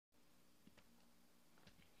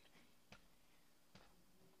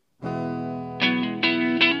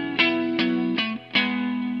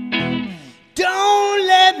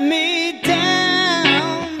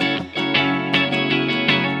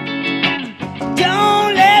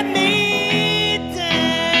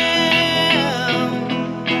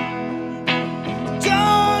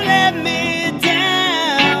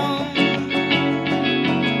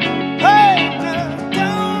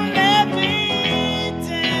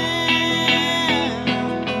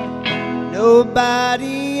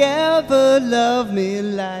love me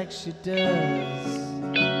like she does.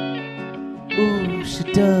 Ooh, she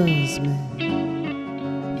does me.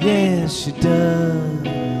 Yes, she does.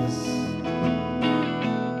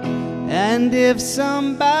 And if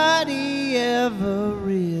somebody ever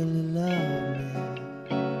really loved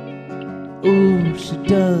me, ooh, she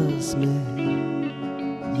does me.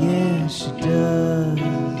 Yes, she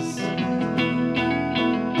does.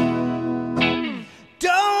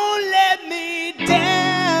 Don't let me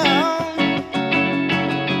down.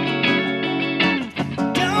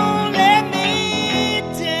 Don't let me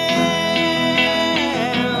down.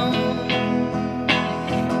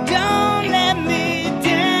 Don't let me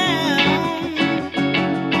down.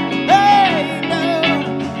 Hey, no.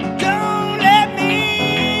 Don't let me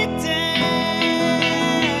down.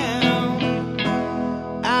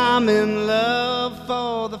 I'm in love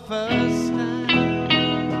for the first time.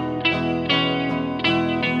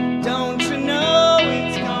 Don't you know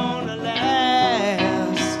it's gonna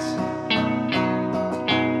last?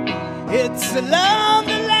 It's a love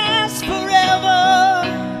that lasts forever.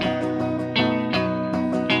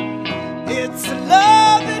 It's a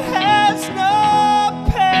love that has no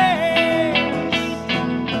past.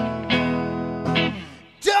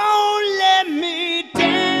 Don't let me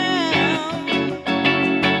down.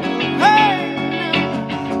 Hey,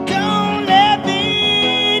 don't let me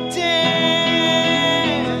down.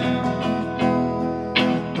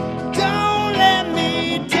 Don't let me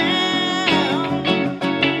down.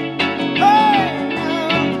 Hey,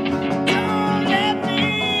 don't let me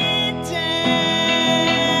down.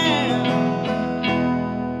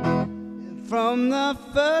 From the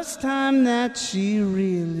first time that she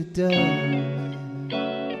really done me,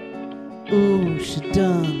 ooh, she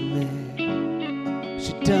done me.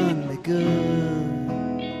 She done me good.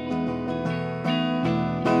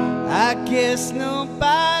 I guess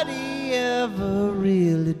nobody ever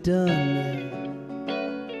really done me.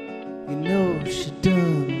 You know she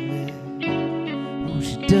done me. Oh,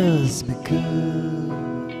 she does me good.